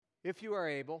If you are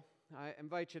able, I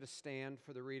invite you to stand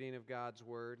for the reading of God's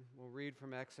Word. We'll read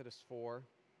from Exodus 4.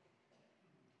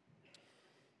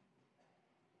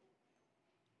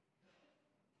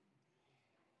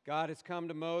 God has come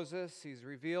to Moses. He's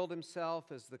revealed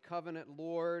himself as the covenant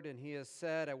Lord, and he has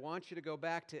said, I want you to go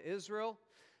back to Israel.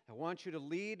 I want you to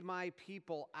lead my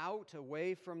people out,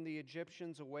 away from the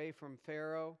Egyptians, away from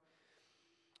Pharaoh.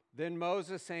 Then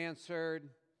Moses answered,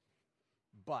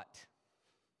 But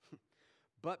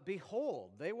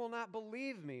behold, they will not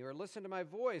believe me or listen to my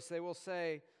voice. They will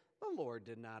say, the Lord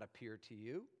did not appear to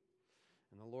you.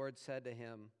 And the Lord said to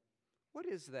him, what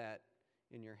is that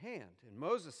in your hand? And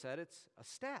Moses said, it's a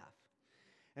staff.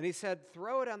 And he said,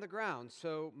 throw it on the ground.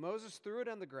 So Moses threw it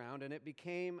on the ground, and it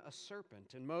became a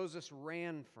serpent, and Moses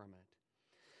ran from it.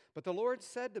 But the Lord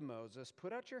said to Moses,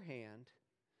 put out your hand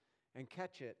and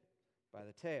catch it by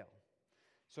the tail.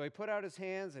 So he put out his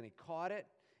hands, and he caught it,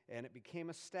 and it became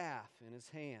a staff in his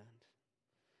hand,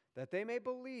 that they may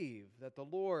believe that the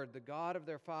Lord, the God of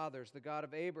their fathers, the God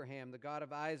of Abraham, the God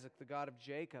of Isaac, the God of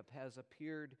Jacob, has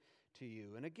appeared to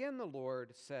you. And again the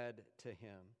Lord said to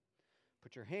him,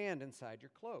 put your hand inside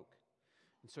your cloak.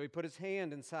 And so he put his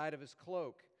hand inside of his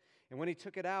cloak. And when he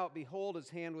took it out, behold, his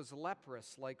hand was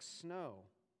leprous like snow.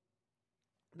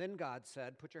 Then God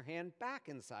said, put your hand back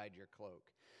inside your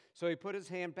cloak. So he put his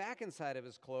hand back inside of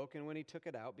his cloak, and when he took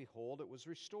it out, behold, it was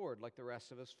restored like the rest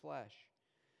of his flesh.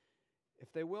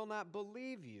 If they will not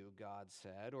believe you, God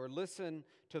said, or listen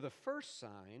to the first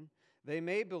sign, they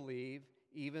may believe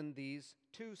even these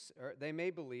two, or they may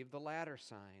believe the latter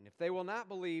sign. If they will not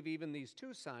believe even these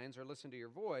two signs or listen to your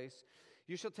voice,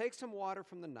 you shall take some water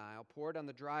from the Nile, pour it on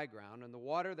the dry ground, and the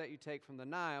water that you take from the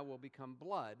Nile will become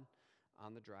blood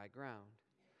on the dry ground.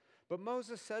 But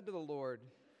Moses said to the Lord,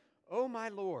 O my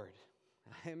Lord,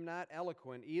 I am not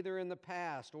eloquent either in the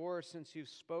past or since you've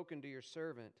spoken to your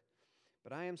servant,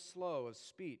 but I am slow of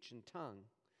speech and tongue.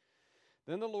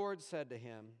 Then the Lord said to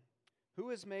him, Who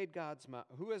has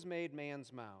made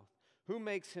man's mouth? Who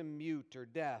makes him mute or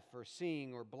deaf or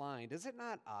seeing or blind? Is it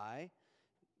not I,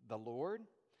 the Lord?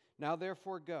 Now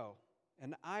therefore go,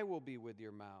 and I will be with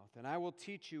your mouth, and I will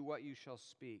teach you what you shall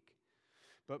speak.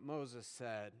 But Moses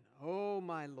said, O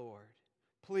my Lord,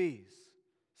 please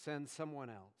send someone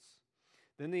else.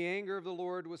 Then the anger of the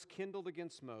Lord was kindled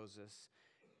against Moses,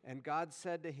 and God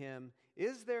said to him,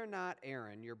 Is there not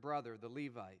Aaron, your brother, the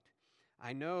Levite?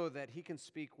 I know that he can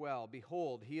speak well.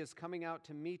 Behold, he is coming out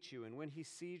to meet you, and when he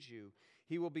sees you,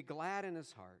 he will be glad in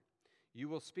his heart. You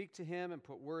will speak to him and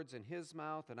put words in his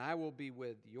mouth, and I will be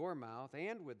with your mouth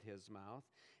and with his mouth,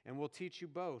 and will teach you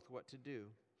both what to do.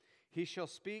 He shall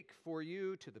speak for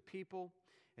you to the people,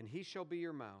 and he shall be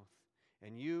your mouth,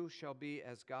 and you shall be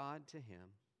as God to him.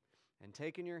 And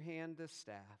take in your hand this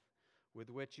staff,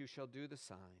 with which you shall do the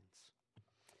signs.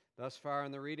 Thus far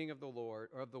in the reading of the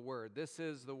word, this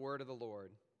is the word of the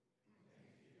Lord.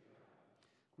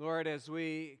 Lord, as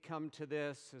we come to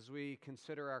this, as we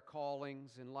consider our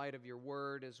callings in light of your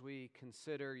word, as we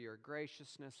consider your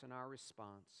graciousness and our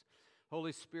response,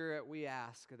 Holy Spirit, we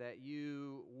ask that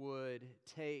you would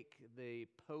take the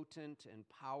potent and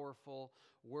powerful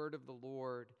word of the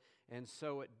Lord and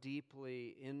sow it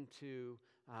deeply into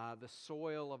the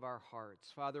soil of our hearts.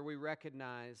 Father, we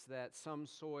recognize that some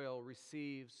soil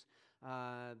receives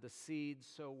the seed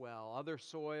so well. Other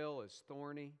soil is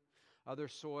thorny. Other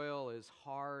soil is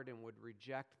hard and would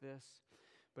reject this.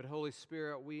 But Holy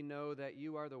Spirit, we know that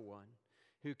you are the one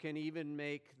who can even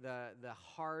make the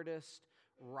hardest,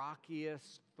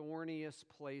 rockiest, thorniest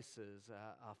places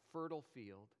a fertile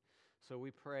field. So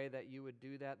we pray that you would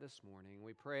do that this morning.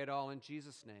 We pray it all in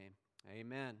Jesus' name.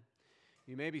 Amen.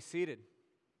 You may be seated.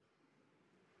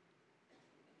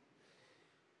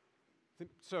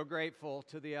 So grateful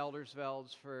to the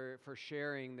Eldersvelds for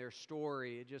sharing their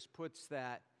story. It just puts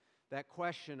that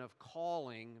question of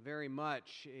calling very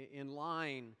much in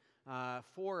line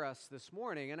for us this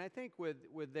morning. And I think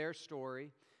with their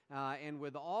story and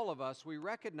with all of us, we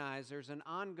recognize there's an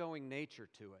ongoing nature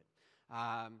to it.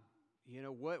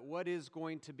 What is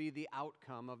going to be the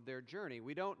outcome of their journey?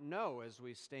 We don't know as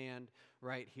we stand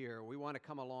right here. We want to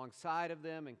come alongside of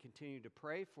them and continue to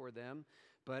pray for them.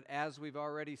 But as we've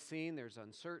already seen, there's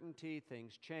uncertainty,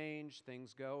 things change,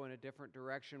 things go in a different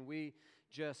direction. We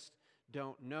just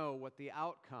don't know what the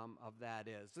outcome of that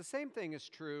is. The same thing is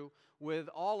true with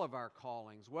all of our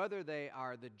callings, whether they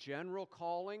are the general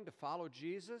calling to follow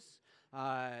Jesus,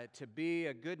 to be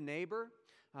a good neighbor,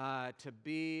 to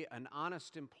be an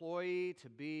honest employee, to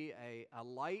be a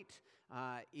light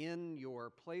in your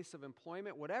place of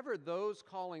employment, whatever those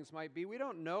callings might be. We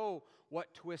don't know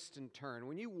what twist and turn.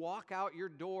 When you walk out your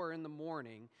door in the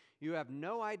morning, you have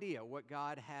no idea what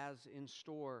God has in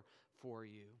store for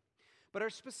you. But our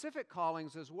specific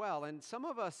callings as well, and some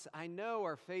of us, I know,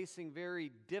 are facing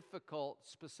very difficult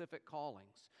specific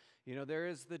callings. You know, there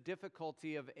is the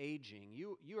difficulty of aging.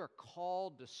 You are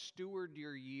called to steward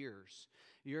your years.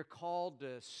 You're called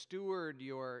to steward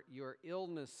your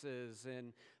illnesses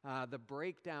and the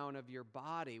breakdown of your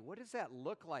body. What does that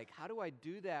look like? How do I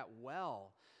do that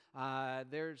well?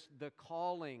 There's the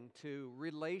calling to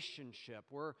relationship.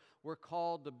 We're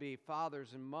called to be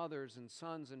fathers and mothers and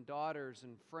sons and daughters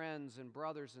and friends and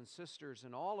brothers and sisters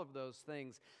and all of those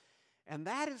things. And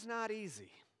that is not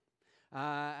easy.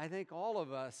 I think all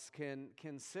of us can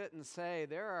sit and say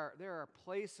there are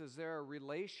places, there are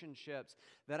relationships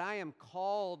that I am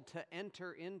called to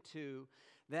enter into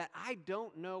that I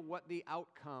don't know what the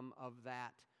outcome of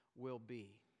that will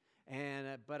be.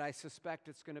 But I suspect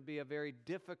it's going to be a very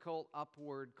difficult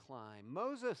upward climb.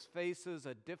 Moses faces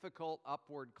a difficult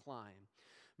upward climb.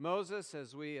 Moses,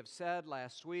 as we have said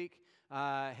last week,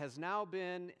 has now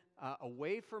been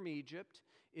away from Egypt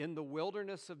in the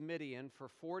wilderness of Midian for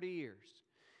 40 years.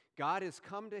 God has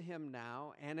come to him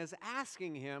now and is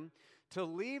asking him to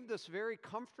leave this very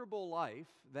comfortable life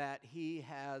that he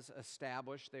has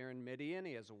established there in Midian.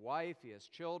 He has a wife, he has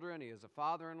children, he has a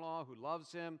father-in-law who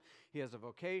loves him, he has a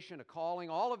vocation, a calling,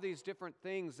 all of these different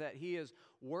things that he is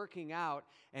working out.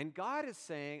 And God is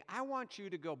saying, I want you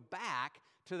to go back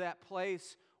to that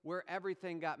place where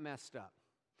everything got messed up.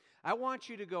 I want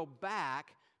you to go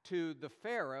back to the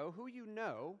Pharaoh, who you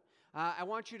know. I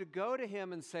want you to go to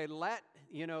him and say, let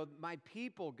my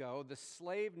people go, the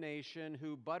slave nation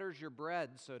who butters your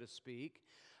bread, so to speak.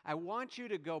 I want you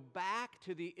to go back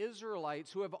to the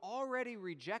Israelites who have already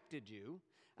rejected you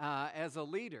as a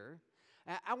leader.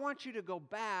 I want you to go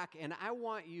back and I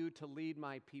want you to lead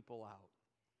my people out.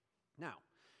 Now,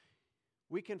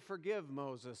 we can forgive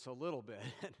Moses a little bit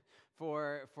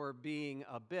for being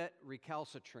a bit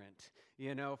recalcitrant,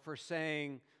 for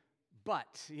saying,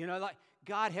 but, like,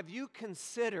 God, have you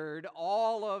considered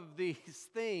all of these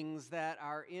things that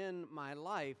are in my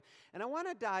life? And I want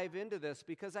to dive into this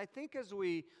because I think as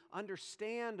we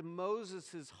understand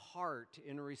Moses' heart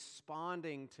in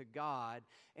responding to God,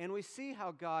 and we see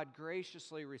how God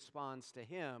graciously responds to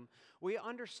him, we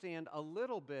understand a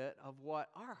little bit of what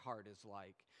our heart is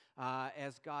like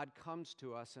as God comes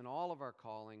to us in all of our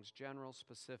callings, general,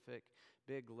 specific,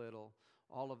 big, little,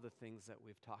 all of the things that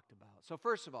we've talked about. So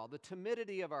first of all, the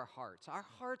timidity of our hearts. Our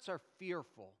hearts are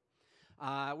fearful.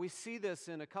 We see this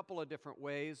in a couple of different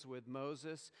ways with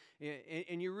Moses,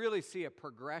 and you really see a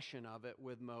progression of it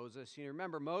with Moses. You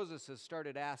remember Moses has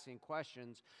started asking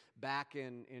questions back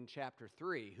in chapter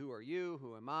 3. Who are you?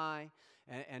 Who am I?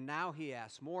 And now he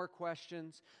asks more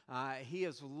questions. He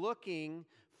is looking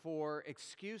for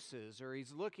excuses, or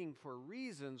he's looking for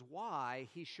reasons why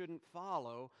he shouldn't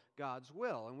follow God's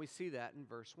will. And we see that in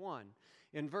verse 1.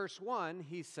 In verse 1,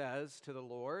 he says to the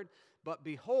Lord, "But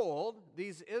behold,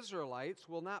 these Israelites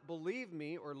will not believe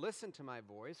me or listen to my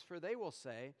voice, for they will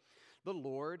say, the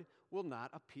Lord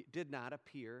did not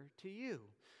appear to you."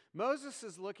 Moses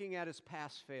is looking at his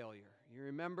past failure. You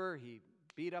remember he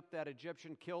beat up that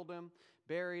Egyptian, killed him,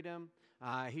 buried him.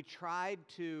 He tried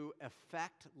to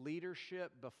effect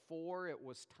leadership before it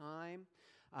was time.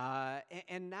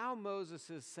 And now Moses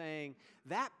is saying,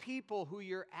 that people who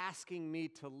you're asking me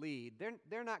to lead,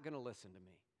 they're not going to listen to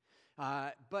me.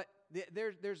 But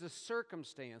there's a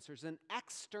circumstance, there's an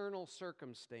external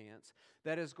circumstance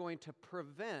that is going to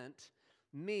prevent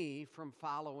me from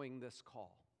following this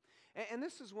call. And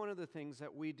this is one of the things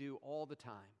that we do all the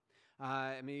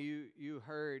time. You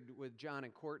heard with John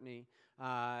and Courtney,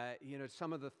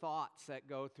 some of the thoughts that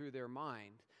go through their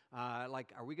mind.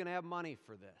 Like, are we going to have money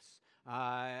for this?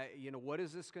 What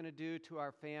is this going to do to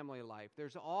our family life?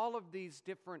 There's all of these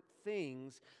different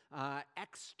things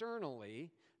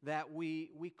externally that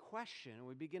we question.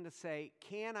 We begin to say,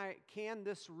 can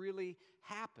this really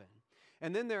happen?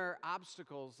 And then there are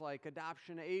obstacles like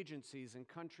adoption agencies and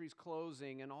countries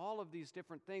closing and all of these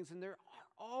different things. And there are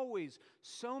always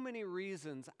so many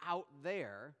reasons out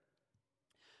there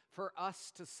for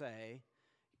us to say,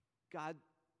 God,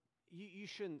 you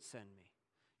shouldn't send me.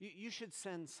 You should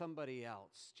send somebody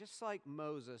else. Just like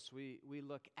Moses, we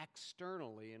look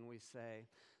externally and we say,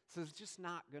 this is just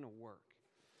not going to work.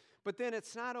 But then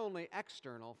it's not only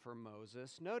external for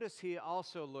Moses. Notice he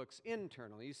also looks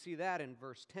internal. You see that in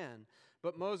verse 10.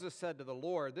 But Moses said to the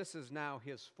Lord, this is now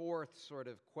his fourth sort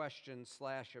of question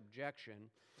 /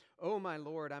 objection. "O my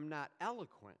Lord, I'm not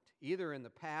eloquent, either in the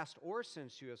past or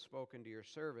since you have spoken to your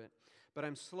servant, but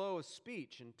I'm slow of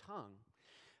speech and tongue."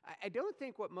 I don't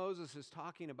think what Moses is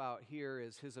talking about here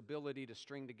is his ability to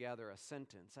string together a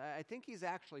sentence. I think he's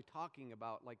actually talking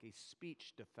about like a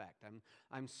speech defect.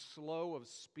 I'm slow of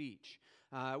speech.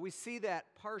 We see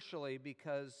that partially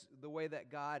because the way that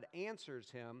God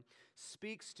answers him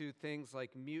speaks to things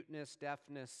like muteness,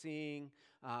 deafness, seeing,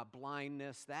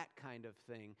 blindness, that kind of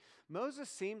thing. Moses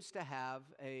seems to have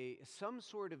some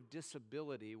sort of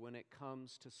disability when it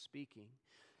comes to speaking.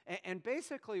 And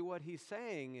basically what he's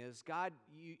saying is, God,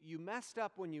 you messed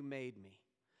up when you made me.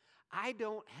 I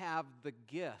don't have the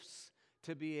gifts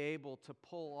to be able to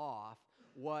pull off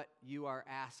what you are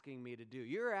asking me to do.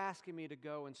 You're asking me to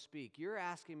go and speak. You're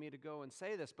asking me to go and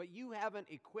say this, but you haven't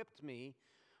equipped me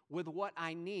with what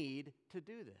I need to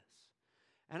do this.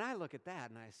 And I look at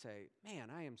that and I say, man,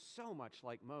 I am so much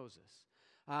like Moses.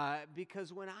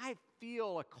 Because when I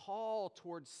feel a call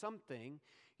towards something,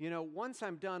 once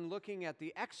I'm done looking at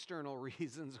the external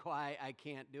reasons why I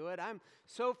can't do it, I'm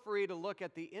so free to look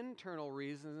at the internal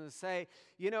reasons and say,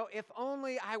 if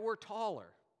only I were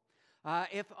taller,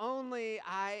 if only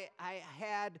I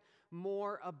had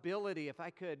more ability, if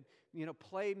I could,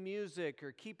 play music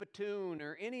or keep a tune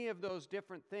or any of those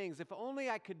different things, if only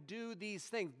I could do these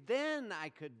things, then I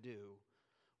could do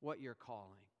what you're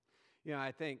calling.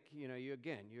 I think, you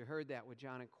heard that with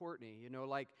John and Courtney,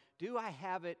 do I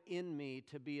have it in me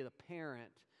to be the parent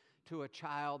to a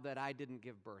child that I didn't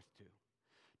give birth to?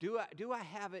 Do I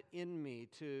have it in me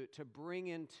to bring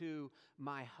into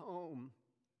my home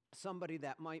somebody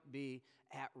that might be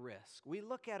at risk? We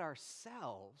look at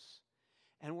ourselves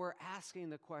and we're asking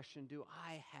the question, do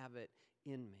I have it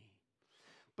in me?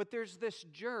 But there's this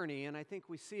journey, and I think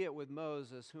we see it with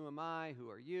Moses. Who am I? Who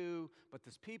are you? But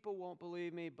this people won't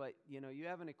believe me, but you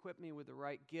haven't equipped me with the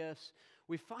right gifts.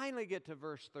 We finally get to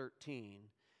verse 13,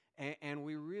 and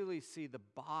we really see the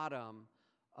bottom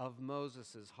of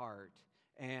Moses' heart.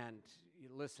 And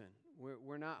listen,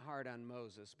 we're not hard on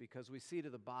Moses because we see to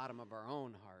the bottom of our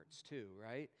own hearts too,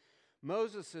 right?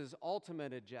 Moses'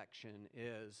 ultimate objection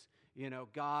is,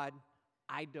 God,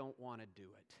 I don't want to do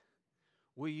it.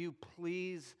 Will you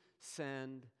please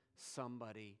send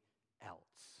somebody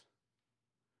else?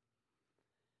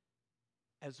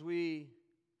 As we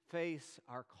face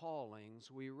our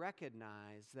callings, we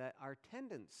recognize that our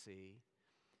tendency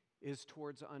is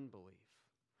towards unbelief.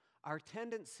 Our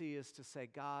tendency is to say,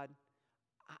 God,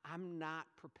 I'm not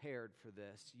prepared for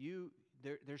this.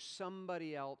 There's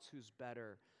somebody else who's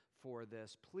better for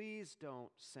this. Please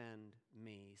don't send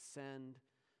me. Send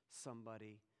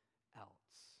somebody else.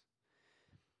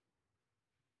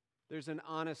 There's an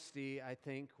honesty, I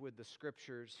think, with the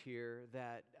scriptures here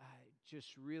that just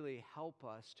really help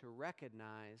us to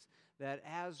recognize that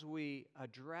as we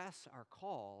address our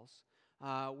calls,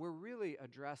 we're really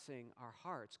addressing our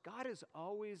hearts. God is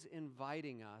always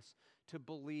inviting us to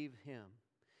believe Him.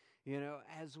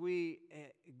 As we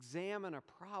examine a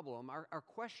problem, our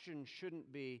question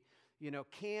shouldn't be,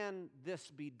 can this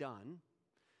be done?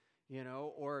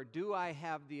 Or do I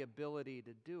have the ability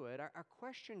to do it? Our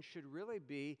question should really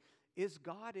be, is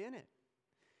God in it?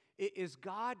 Is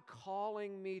God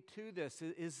calling me to this?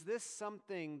 Is this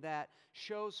something that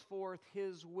shows forth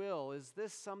His will? Is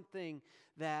this something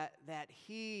that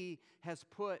He has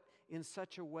put in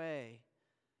such a way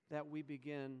that we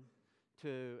begin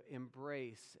to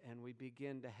embrace and we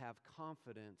begin to have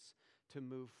confidence to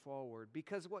move forward?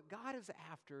 Because what God is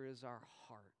after is our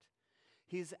heart.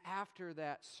 He's after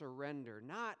that surrender,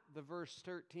 not the verse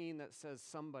 13 that says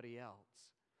somebody else.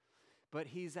 But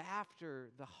He's after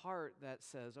the heart that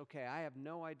says, okay, I have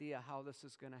no idea how this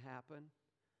is going to happen,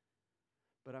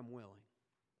 but I'm willing.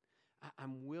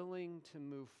 I'm willing to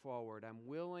move forward. I'm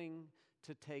willing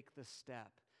to take the step.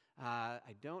 I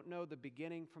don't know the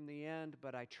beginning from the end,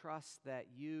 but I trust that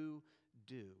you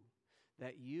do,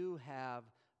 that you have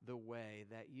the way,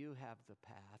 that you have the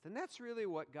path. And that's really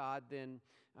what God then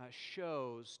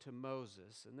shows to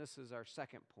Moses. And this is our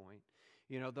second point.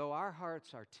 Though our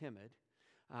hearts are timid,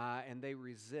 and they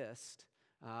resist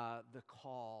the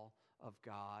call of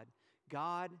God,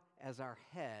 God, as our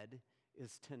head,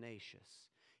 is tenacious.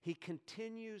 He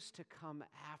continues to come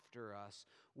after us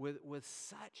with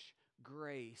such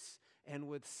grace and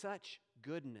with such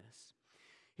goodness.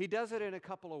 He does it in a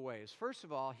couple of ways. First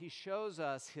of all, He shows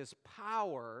us His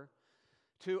power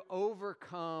to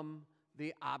overcome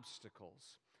the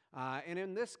obstacles. And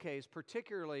in this case,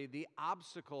 particularly the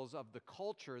obstacles of the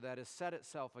culture that has set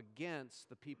itself against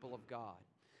the people of God.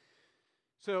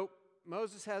 So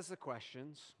Moses has the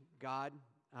questions. God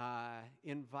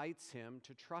invites him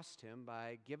to trust Him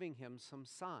by giving him some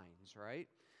signs, right?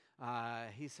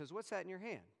 He says, what's that in your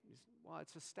hand? He says, well,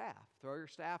 it's a staff. Throw your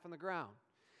staff on the ground.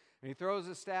 And he throws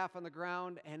his staff on the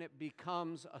ground, and it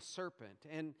becomes a serpent.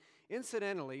 And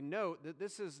incidentally, note that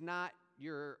this is not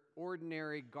your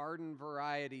ordinary garden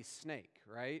variety snake,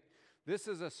 right? This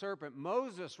is a serpent.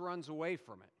 Moses runs away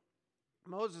from it.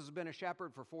 Moses has been a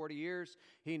shepherd for 40 years.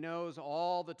 He knows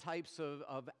all the types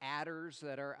of adders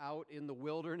that are out in the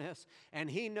wilderness, and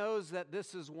he knows that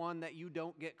this is one that you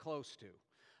don't get close to.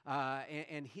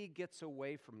 And he gets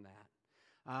away from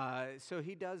that. So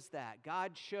he does that.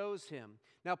 God shows him.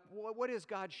 Now, what is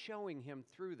God showing him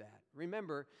through that?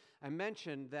 Remember, I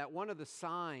mentioned that one of the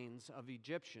signs of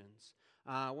Egyptians,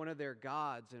 one of their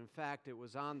gods, in fact, it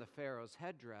was on the Pharaoh's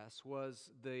headdress,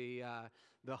 was the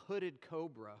hooded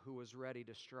cobra who was ready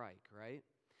to strike, right?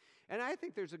 And I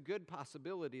think there's a good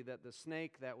possibility that the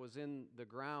snake that was in the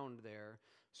ground there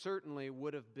certainly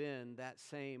would have been that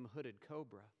same hooded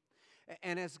cobra.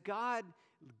 And as God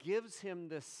gives him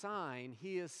this sign,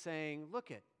 he is saying,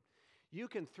 look it, you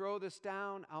can throw this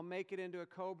down, I'll make it into a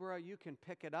cobra, you can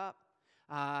pick it up,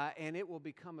 and it will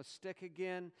become a stick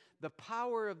again. The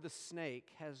power of the snake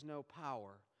has no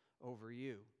power over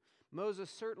you. Moses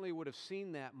certainly would have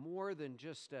seen that more than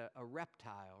just a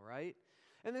reptile, right?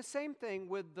 And the same thing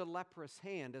with the leprous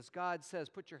hand. As God says,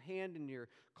 put your hand in your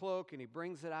cloak, and he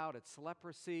brings it out, it's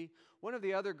leprosy. One of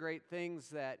the other great things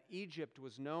that Egypt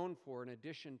was known for, in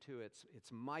addition to its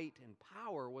might and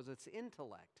power, was its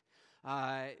intellect.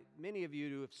 Many of you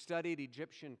who have studied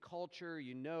Egyptian culture,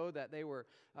 you know that they were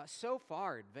so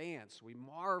far advanced. We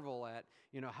marvel at,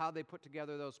 how they put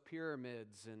together those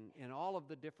pyramids and all of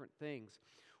the different things.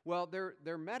 Well,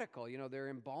 they're medical, they're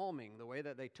embalming, the way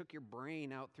that they took your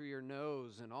brain out through your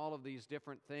nose and all of these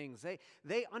different things.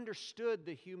 They understood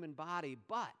the human body,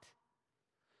 but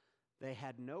they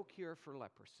had no cure for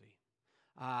leprosy.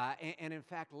 And in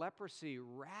fact, leprosy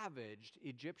ravaged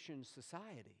Egyptian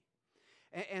society.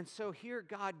 And so here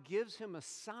God gives him a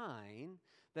sign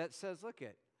that says, look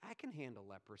it, I can handle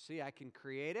leprosy. I can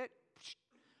create it.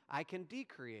 I can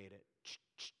decreate it.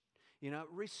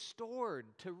 Restored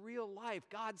to real life.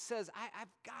 God says, I've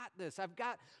got this. I've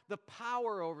got the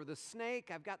power over the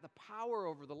snake. I've got the power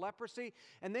over the leprosy.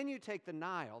 And then you take the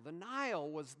Nile. The Nile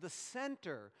was the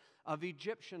center of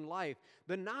Egyptian life.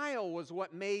 The Nile was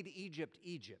what made Egypt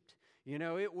Egypt.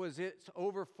 It's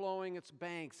overflowing its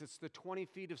banks. It's the 20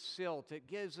 feet of silt. It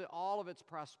gives it all of its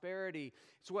prosperity.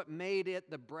 It's what made it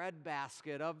the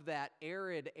breadbasket of that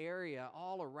arid area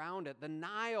all around it. The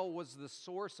Nile was the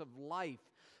source of life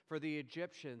for the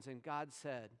Egyptians. And God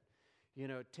said,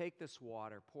 take this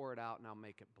water, pour it out, and I'll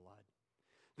make it blood.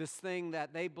 This thing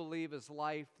that they believe is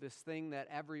life, this thing that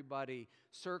everybody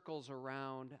circles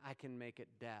around, I can make it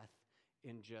death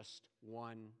in just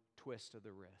one twist of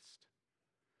the wrist.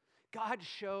 God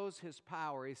shows his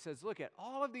power. He says, look at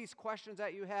all of these questions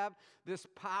that you have, this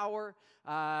power,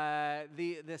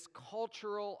 this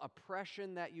cultural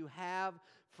oppression that you have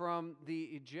from the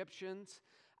Egyptians,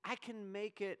 I can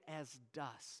make it as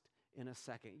dust in a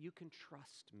second. You can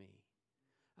trust me.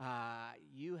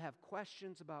 You have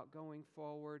questions about going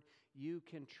forward. You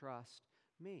can trust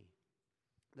me.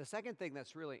 The second thing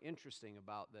that's really interesting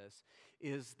about this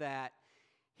is that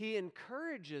he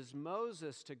encourages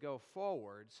Moses to go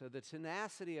forward, so the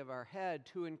tenacity of our head,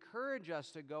 to encourage us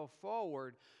to go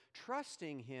forward,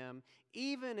 trusting him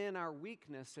even in our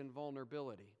weakness and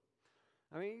vulnerability.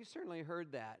 I mean, you certainly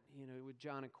heard that, with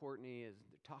John and Courtney as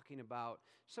talking about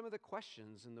some of the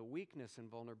questions and the weakness and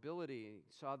vulnerability. You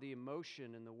saw the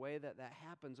emotion and the way that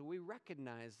happens, and we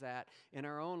recognize that in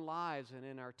our own lives and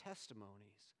in our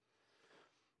testimonies.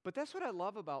 But that's what I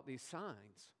love about these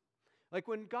signs. Like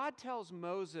when God tells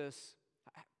Moses,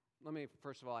 let me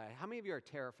first of all ask, how many of you are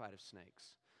terrified of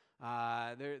snakes?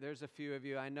 There's a few of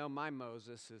you. I know my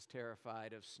Moses is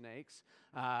terrified of snakes.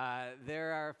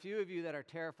 There are a few of you that are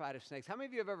terrified of snakes. How many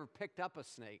of you have ever picked up a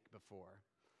snake before?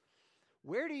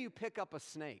 Where do you pick up a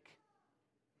snake?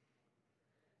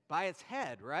 By its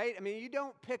head, right? I mean, you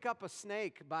don't pick up a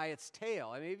snake by its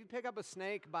tail. I mean, if you pick up a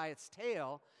snake by its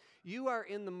tail, you are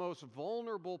in the most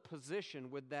vulnerable position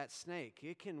with that snake.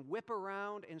 It can whip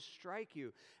around and strike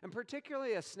you. And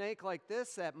particularly a snake like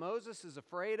this that Moses is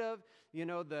afraid of,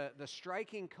 the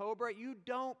striking cobra, you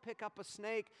don't pick up a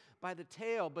snake by the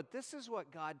tail. But this is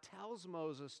what God tells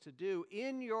Moses to do.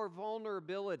 In your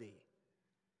vulnerability,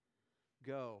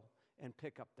 go and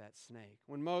pick up that snake.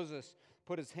 When Moses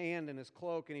put his hand in his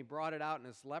cloak and he brought it out in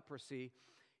his leprosy,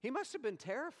 he must have been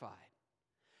terrified.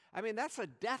 I mean, that's a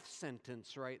death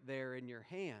sentence right there in your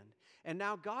hand. And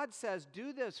now God says,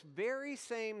 do this very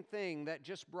same thing that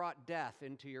just brought death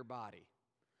into your body.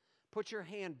 Put your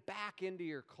hand back into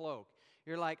your cloak.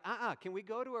 You're like, can we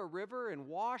go to a river and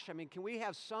wash? I mean, can we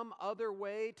have some other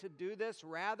way to do this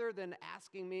rather than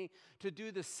asking me to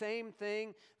do the same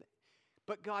thing?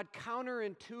 But God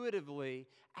counterintuitively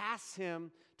asks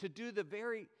him to do the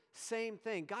very same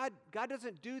thing. God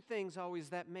doesn't do things always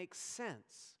that make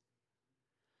sense.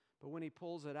 But when he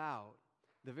pulls it out,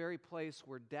 the very place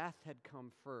where death had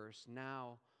come first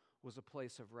now was a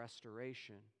place of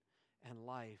restoration and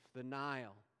life. The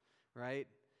Nile, right?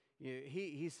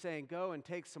 He's saying, go and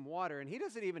take some water. And he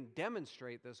doesn't even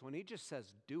demonstrate this one. He just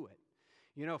says, do it.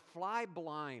 Fly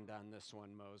blind on this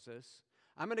one, Moses.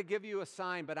 I'm going to give you a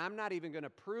sign, but I'm not even going to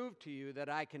prove to you that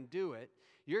I can do it.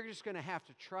 You're just going to have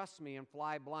to trust me and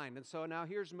fly blind. And so now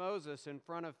here's Moses in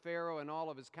front of Pharaoh and all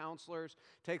of his counselors,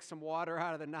 takes some water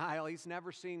out of the Nile. He's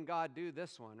never seen God do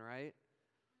this one, right?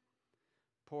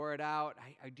 Pour it out.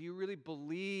 Do you really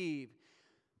believe?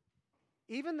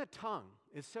 Even the tongue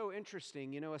is so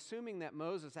interesting, assuming that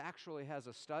Moses actually has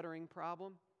a stuttering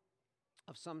problem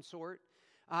of some sort.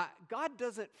 God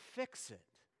doesn't fix it.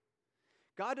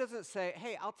 God doesn't say,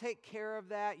 hey, I'll take care of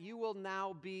that. You will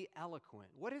now be eloquent.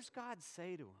 What does God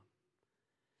say to him?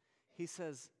 He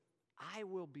says, I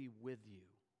will be with you.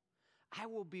 I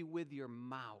will be with your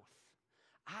mouth.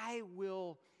 I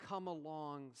will come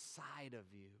alongside of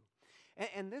you.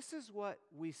 And this is what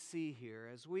we see here.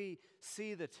 As we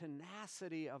see the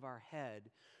tenacity of our head,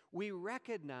 we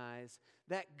recognize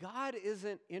that God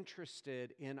isn't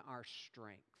interested in our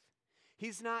strength.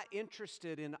 He's not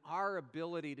interested in our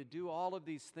ability to do all of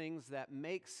these things that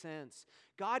make sense.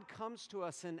 God comes to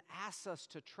us and asks us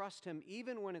to trust him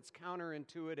even when it's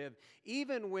counterintuitive,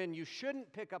 even when you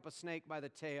shouldn't pick up a snake by the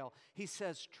tail. He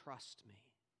says, trust me,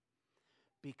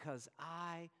 because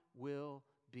I will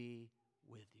be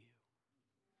with you.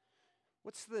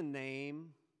 What's the name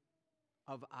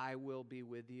of I will be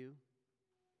with you?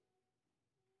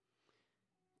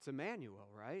 It's Emmanuel,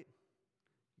 right?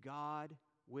 God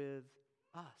with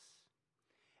us.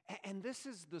 And this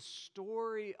is the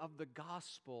story of the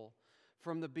gospel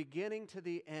from the beginning to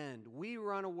the end. We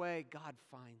run away, God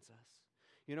finds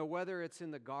us. Whether it's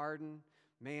in the garden,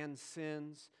 man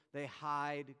sins, they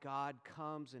hide, God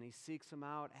comes and he seeks them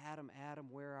out. Adam,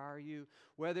 where are you?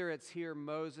 Whether it's here,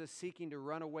 Moses seeking to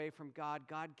run away from God,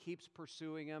 God keeps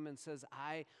pursuing him and says,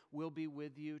 I will be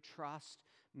with you, trust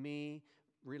me,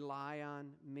 rely on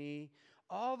me.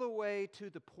 All the way to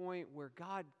the point where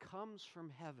God comes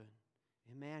from heaven,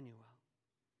 Emmanuel,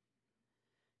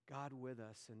 God with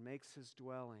us, and makes his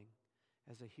dwelling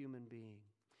as a human being.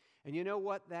 And you know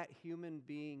what that human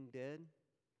being did?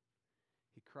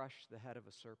 He crushed the head of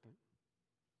a serpent.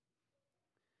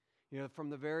 From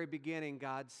the very beginning,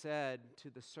 God said to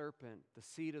the serpent, the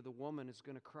seed of the woman is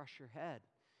going to crush your head.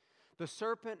 The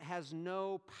serpent has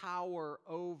no power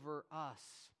over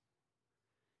us.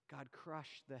 God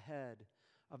crushed the head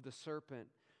of the serpent.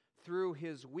 Through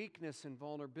his weakness and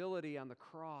vulnerability on the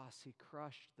cross, he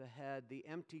crushed the head. The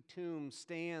empty tomb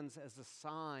stands as a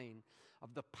sign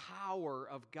of the power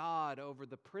of God over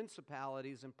the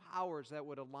principalities and powers that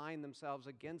would align themselves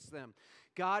against them.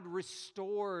 God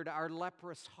restored our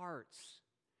leprous hearts.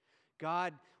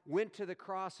 God went to the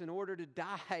cross in order to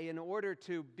die, in order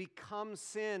to become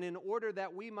sin, in order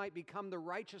that we might become the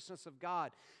righteousness of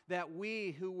God, that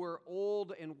we who were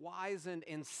old and wizened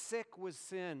and sick with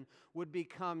sin would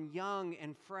become young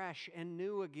and fresh and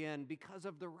new again because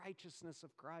of the righteousness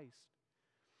of Christ.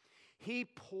 He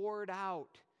poured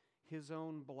out his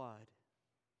own blood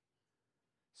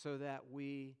so that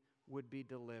we would be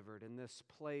delivered, and this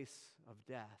place of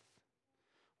death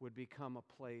would become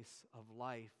a place of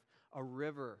life, a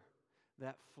river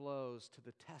that flows to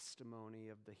the testimony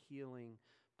of the healing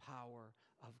power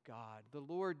of God. The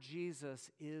Lord Jesus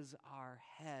is our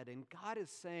head, and God is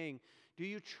saying, do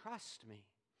you trust me?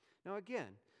 Now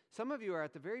again, some of you are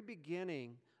at the very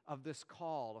beginning of this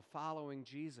call of following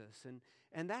Jesus,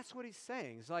 and that's what he's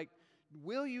saying. It's like,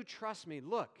 will you trust me?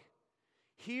 Look,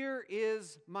 here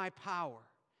is my power.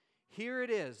 Here it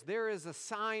is. There is a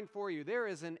sign for you. There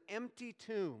is an empty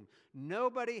tomb.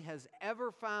 Nobody has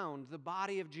ever found the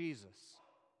body of Jesus.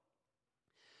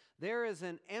 There is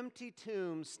an empty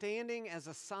tomb standing as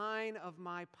a sign of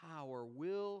my power.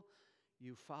 Will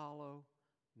you follow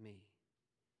me?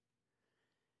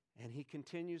 And he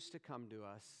continues to come to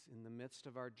us in the midst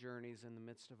of our journeys, in the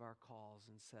midst of our calls,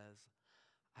 and says,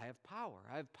 I have power.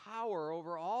 I have power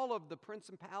over all of the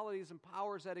principalities and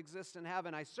powers that exist in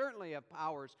heaven. I certainly have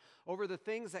powers over the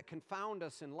things that confound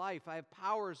us in life. I have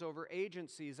powers over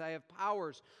agencies. I have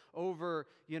powers over,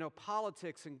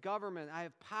 politics and government. I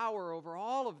have power over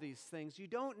all of these things. You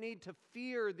don't need to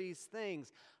fear these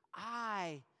things.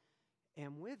 I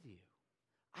am with you.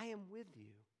 I am with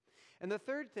you. And the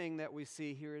third thing that we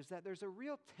see here is that there's a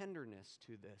real tenderness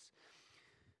to this.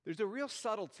 There's a real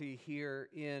subtlety here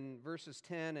in verses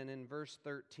 10 and in verse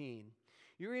 13.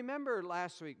 You remember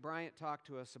last week, Bryant talked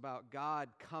to us about God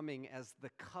coming as the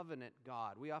covenant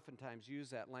God. We oftentimes use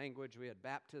that language. We had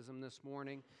baptism this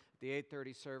morning. At the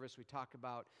 8:30 service, we talk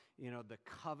about, the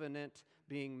covenant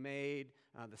being made,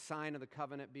 the sign of the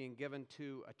covenant being given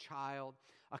to a child.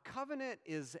 A covenant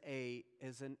is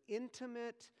an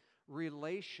intimate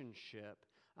relationship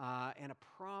and a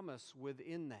promise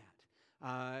within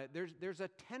that. There's a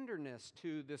tenderness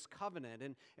to this covenant.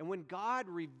 And when God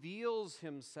reveals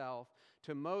himself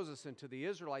to Moses and to the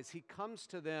Israelites, he comes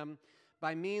to them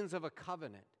by means of a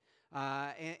covenant.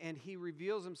 And he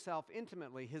reveals himself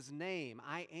intimately, his name,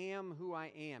 I am who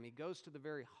I am. He goes to the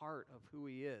very heart of who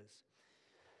he is.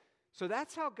 So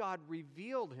that's how God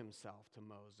revealed himself to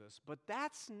Moses. But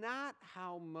that's not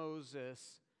how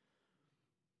Moses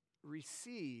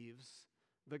receives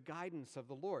the guidance of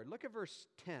the Lord. Look at verse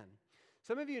 10.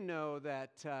 Some of you know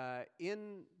that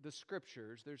in the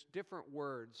Scriptures, there's different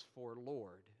words for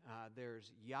Lord.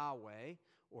 There's Yahweh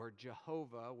or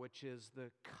Jehovah, which is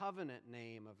the covenant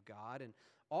name of God. And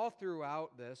all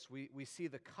throughout this, we see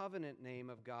the covenant name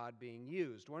of God being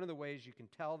used. One of the ways you can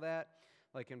tell that,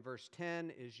 like in verse 10,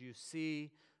 is you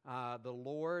see the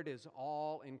Lord is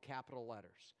all in capital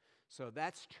letters. So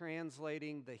that's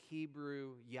translating the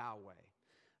Hebrew Yahweh.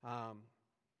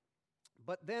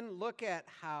 But then look at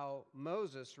how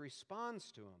Moses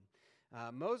responds to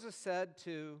him. Moses said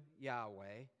to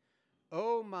Yahweh,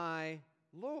 "O my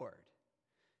Lord."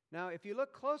 Now, if you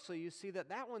look closely, you see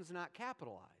that one's not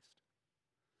capitalized.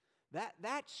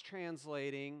 That's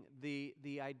translating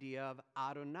the idea of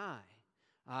Adonai,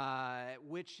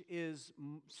 which is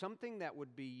something that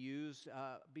would be used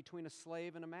between a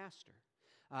slave and a master.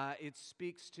 It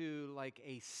speaks to like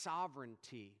a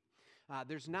sovereignty.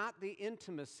 There's not the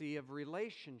intimacy of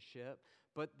relationship,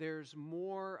 but there's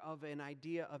more of an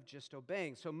idea of just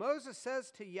obeying. So Moses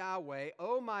says to Yahweh,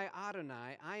 "O my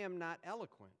Adonai, I am not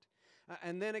eloquent."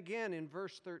 And then again in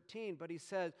verse 13, but he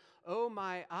says, "O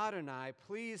my Adonai,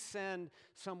 please send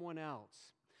someone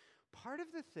else." Part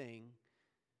of the thing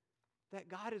that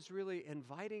God is really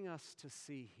inviting us to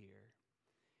see here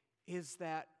is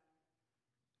that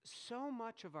so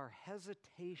much of our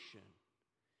hesitation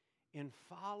in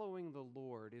following the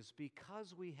Lord is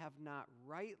because we have not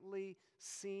rightly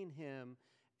seen him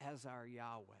as our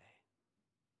Yahweh.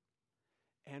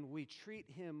 And we treat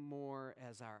him more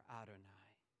as our Adonai.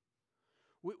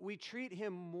 We treat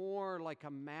him more like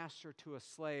a master to a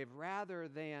slave rather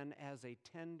than as a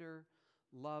tender,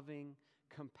 loving,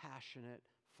 compassionate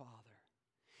father.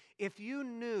 If you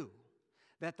knew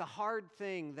that the hard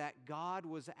thing that God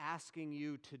was asking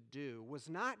you to do was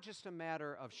not just a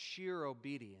matter of sheer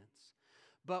obedience,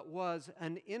 but was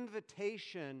an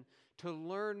invitation to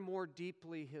learn more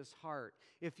deeply his heart.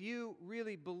 If you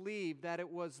really believe that it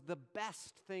was the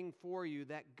best thing for you,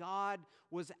 that God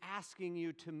was asking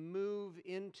you to move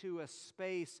into a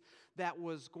space that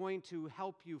was going to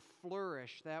help you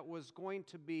flourish, that was going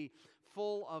to be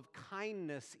full of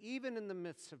kindness, even in the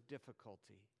midst of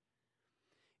difficulty,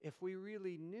 if we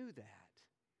really knew that,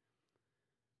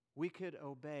 we could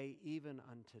obey even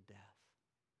unto death.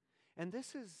 And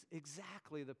this is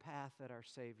exactly the path that our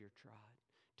Savior trod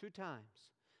 2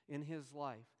 times in his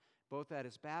life, both at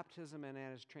his baptism and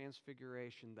at his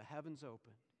transfiguration. The heavens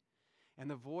opened, and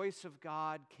the voice of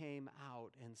God came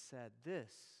out and said,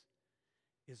 "This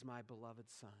is my beloved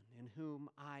Son, in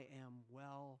whom I am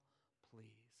well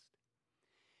pleased."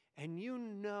 And you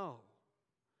know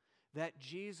that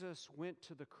Jesus went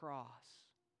to the cross.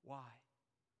 Why?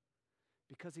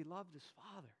 Because he loved his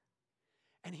Father.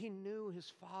 And he knew his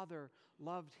Father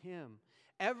loved him.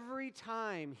 Every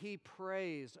time he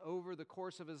prays over the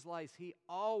course of his life, he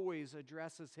always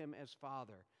addresses him as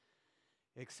Father,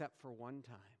 except for one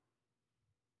time.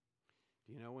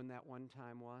 Do you know when that one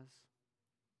time was?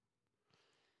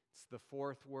 It's the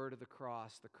 4th word of the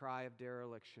cross, the cry of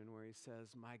dereliction, where he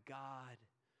says, my God,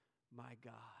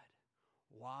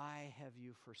 why have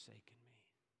you forsaken me?"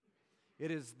 It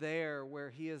is there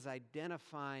where he is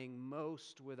identifying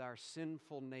most with our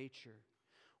sinful nature,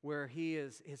 where he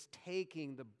is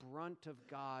taking the brunt of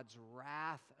God's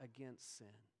wrath against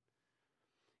sin.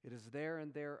 It is there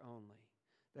and there only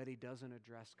that he doesn't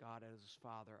address God as his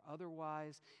Father.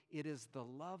 Otherwise, it is the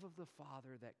love of the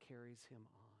Father that carries him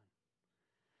on.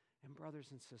 And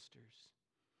brothers and sisters,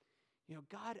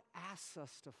 God asks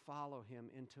us to follow him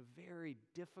into very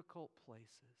difficult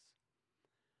places.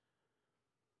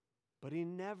 But he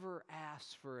never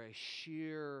asks for a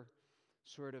sheer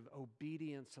sort of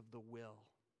obedience of the will.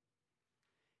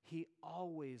 He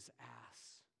always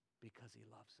asks because he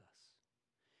loves us.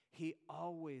 He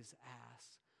always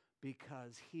asks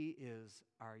because he is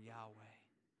our Yahweh.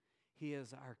 He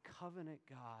is our covenant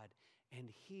God, and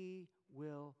he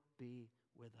will be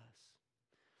with us.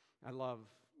 I love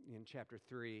in chapter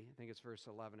 3, I think it's verse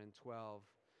 11 and 12,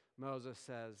 Moses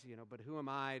says, but who am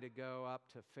I to go up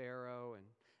to Pharaoh and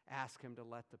ask him to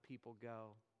let the people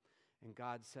go? And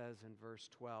God says in verse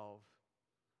 12,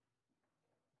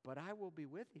 but I will be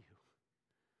with you.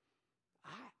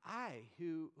 I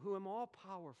who am all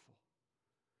powerful.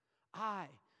 I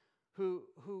who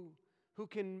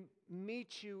can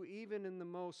meet you even in the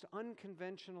most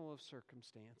unconventional of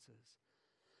circumstances.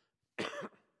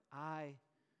 I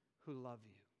who love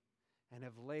you and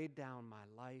have laid down my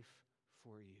life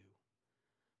for you.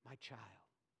 My child,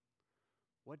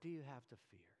 what do you have to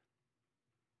fear?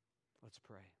 Let's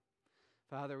pray.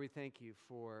 Father, we thank you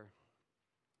for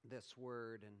this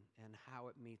word and how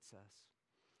it meets us.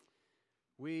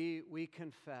 We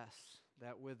confess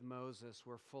that with Moses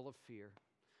we're full of fear.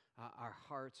 Our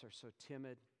hearts are so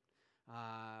timid.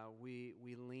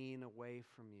 We lean away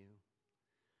from you.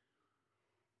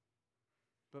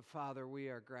 But Father, we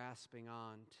are grasping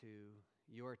on to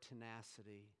your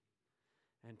tenacity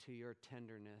and to your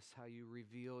tenderness, how you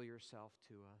reveal yourself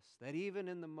to us, that even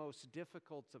in the most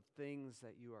difficult of things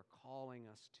that you are calling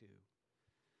us to,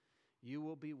 you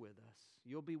will be with us.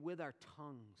 You'll be with our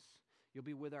tongues. You'll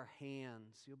be with our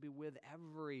hands. You'll be with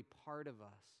every part of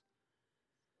us.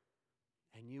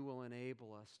 And you will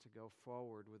enable us to go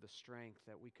forward with a strength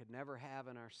that we could never have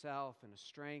in ourselves, and a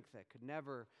strength that could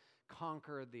never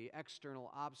conquer the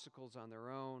external obstacles on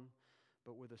their own,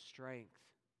 but with a strength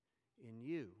in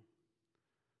you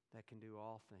that can do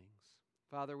all things.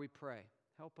 Father, we pray,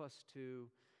 help us to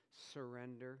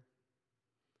surrender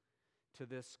to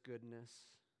this goodness.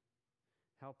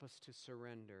 Help us to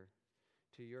surrender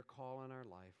to your call in our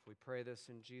life. We pray this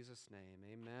in Jesus' name.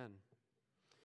 Amen.